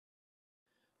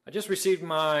I just received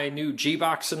my new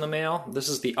G-Box in the mail. This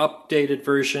is the updated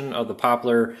version of the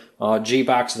popular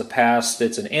G-Box of the past.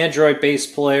 It's an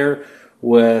Android-based player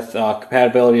with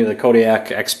compatibility to the Kodiak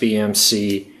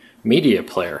XBMC media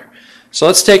player. So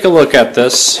let's take a look at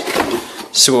this,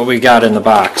 see what we got in the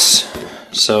box.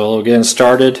 So we'll get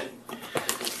started.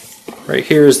 Right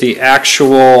here is the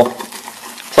actual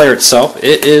player itself.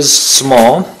 It is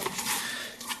small,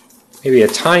 maybe a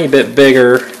tiny bit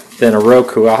bigger than a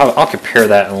Roku. I'll compare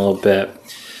that in a little bit.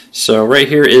 So right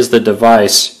here is the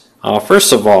device.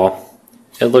 First of all,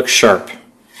 it looks sharp.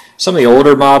 Some of the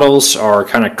older models are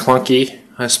kind of clunky,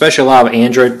 especially a lot of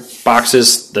Android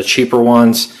boxes, the cheaper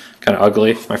ones, kind of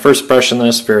ugly. My first impression of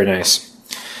this, very nice.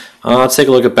 Let's take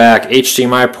a look at back.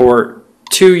 HDMI port,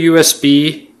 2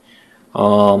 USB,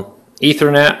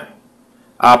 Ethernet,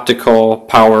 optical,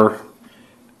 power,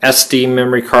 SD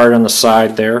memory card on the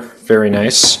side there, very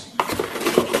nice.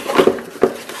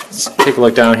 Let's take a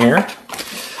look down here.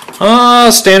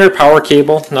 Standard power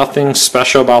cable, nothing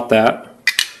special about that.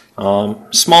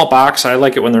 Small box, I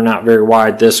like it when they're not very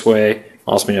wide this way.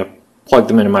 Allows me to plug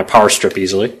them into my power strip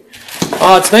easily.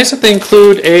 It's nice that they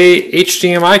include a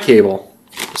HDMI cable,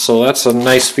 so that's a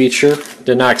nice feature.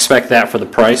 Did not expect that for the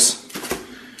price.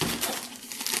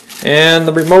 And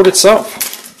the remote itself.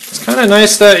 It's kind of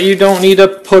nice that you don't need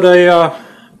to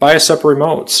buy a separate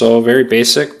remote. So very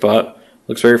basic, but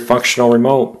looks very functional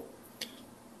remote.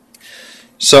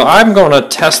 So I'm going to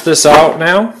test this out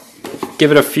now, give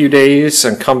it a few days,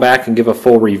 and come back and give a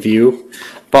full review.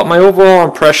 But my overall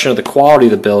impression of the quality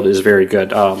of the build is very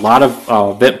good. A lot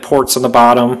of vent ports on the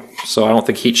bottom, so I don't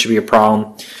think heat should be a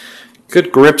problem.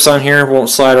 Good grips on here, won't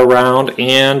slide around,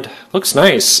 and looks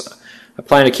nice. I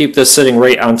plan to keep this sitting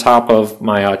right on top of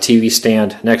my TV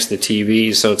stand next to the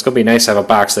TV, so it's going to be nice to have a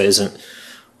box that isn't,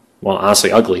 well,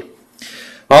 honestly ugly.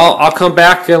 Well, I'll come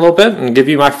back in a little bit and give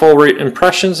you my full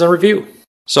impressions and review.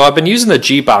 So I've been using the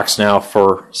G-Box now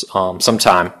for some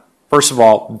time. First of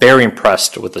all, very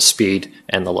impressed with the speed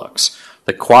and the looks.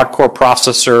 The quad-core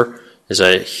processor is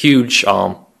a huge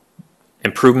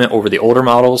improvement over the older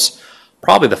models.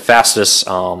 Probably the fastest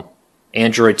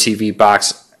Android TV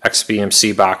box,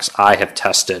 XBMC box I have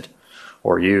tested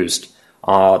or used.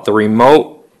 The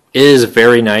remote is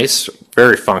very nice,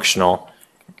 very functional,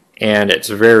 and it's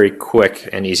very quick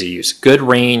and easy to use. Good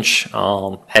range,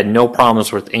 had no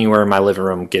problems with anywhere in my living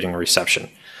room getting a reception.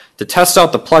 To test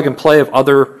out the plug and play of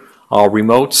other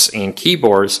remotes and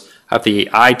keyboards, I have the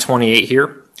i28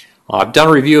 here. I've done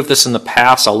a review of this in the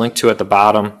past, I'll link to it at the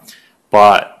bottom,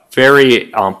 but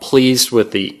very pleased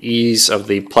with the ease of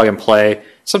the plug and play.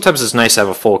 Sometimes it's nice to have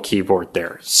a full keyboard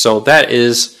there. So that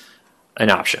is an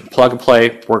option. Plug and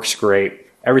play works great.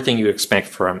 Everything you expect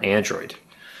from Android.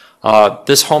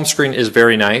 This home screen is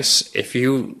very nice. If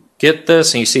you get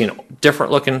this and you see a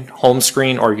different looking home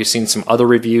screen, or you've seen some other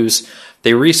reviews,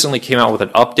 they recently came out with an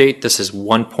update. This is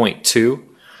 1.2.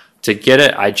 To get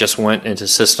it, I just went into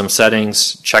system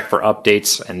settings, checked for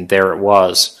updates, and there it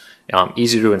was.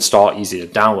 Easy to install, easy to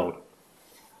download.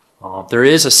 There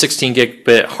is a 16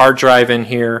 gigabit hard drive in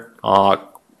here.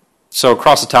 So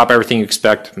across the top, everything you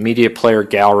expect: media player,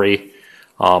 gallery,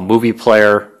 movie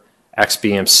player,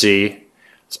 XBMC.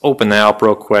 Let's open that up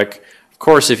real quick. Of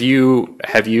course, if you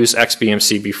have used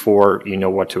XBMC before, you know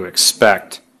what to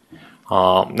expect.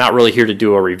 Not really here to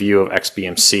do a review of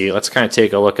XBMC. Let's kind of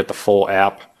take a look at the full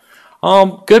app.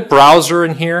 Good browser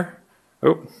in here.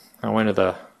 Oh,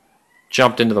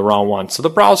 jumped into the wrong one. So the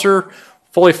browser,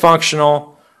 fully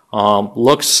functional.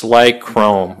 Looks like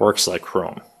Chrome, works like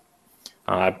Chrome.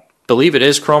 I believe it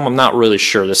is Chrome, I'm not really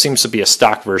sure. This seems to be a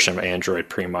stock version of Android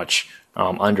pretty much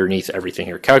underneath everything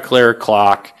here. Calculator,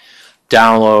 clock,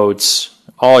 downloads,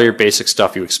 all your basic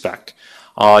stuff you expect.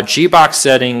 G-Box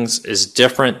settings is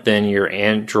different than your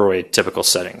Android typical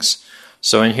settings.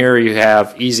 So in here you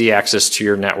have easy access to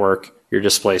your network, your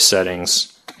display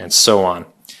settings, and so on.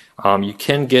 You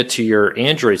can get to your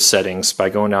Android settings by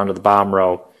going down to the bottom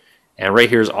row. And right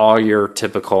here is all your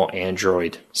typical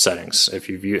Android settings. If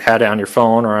you've had it on your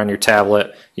phone or on your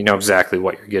tablet, you know exactly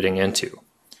what you're getting into.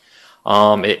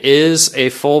 It is a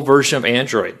full version of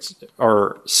Android,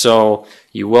 so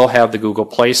you will have the Google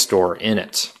Play Store in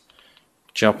it.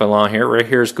 Jumping along here, right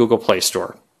here is Google Play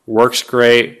Store. Works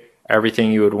great,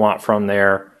 everything you would want from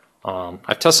there.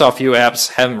 I've tested out a few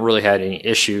apps, haven't really had any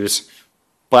issues,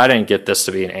 but I didn't get this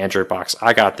to be an Android box.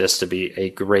 I got this to be a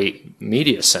great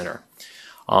media center.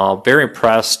 Very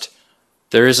impressed.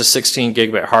 There is a 16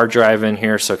 gigabit hard drive in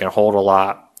here, so it can hold a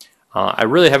lot. I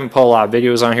really haven't put a lot of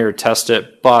videos on here to test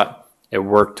it, but it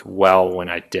worked well when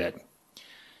I did.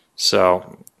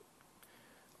 So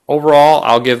overall,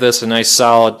 I'll give this a nice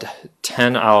solid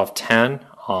 10 out of 10.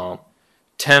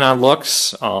 10 on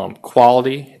looks,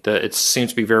 quality. It seems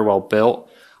to be very well built.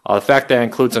 The fact that it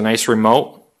includes a nice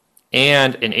remote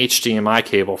and an HDMI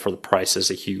cable for the price is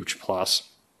a huge plus.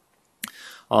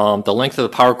 The length of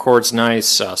the power cord is nice.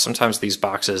 Sometimes these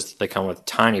boxes, they come with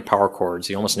tiny power cords.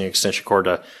 You almost need an extension cord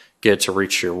to get it to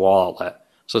reach your wall outlet.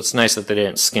 So it's nice that they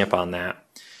didn't skimp on that.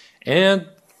 And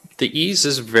the ease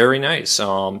is very nice.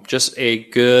 Just a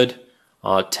good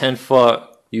 10-foot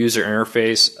user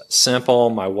interface. Simple.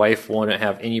 My wife wouldn't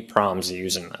have any problems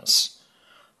using this.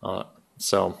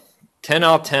 So 10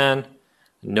 out of 10.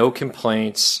 No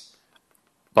complaints.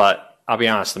 But I'll be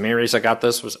honest, the main reason I got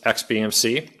this was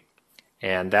XBMC.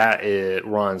 And that it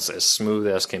runs as smooth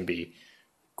as can be.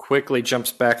 Quickly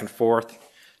jumps back and forth.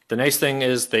 The nice thing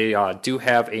is they do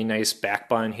have a nice back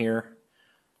button here.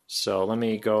 So let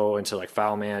me go into like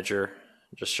File Manager,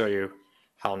 just show you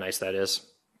how nice that is.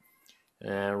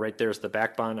 And right there's the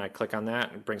back button. I click on that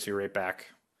and it brings me right back.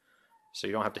 So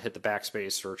you don't have to hit the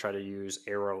backspace or try to use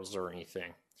arrows or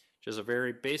anything. Just a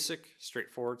very basic,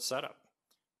 straightforward setup.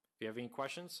 If you have any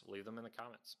questions, leave them in the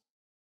comments.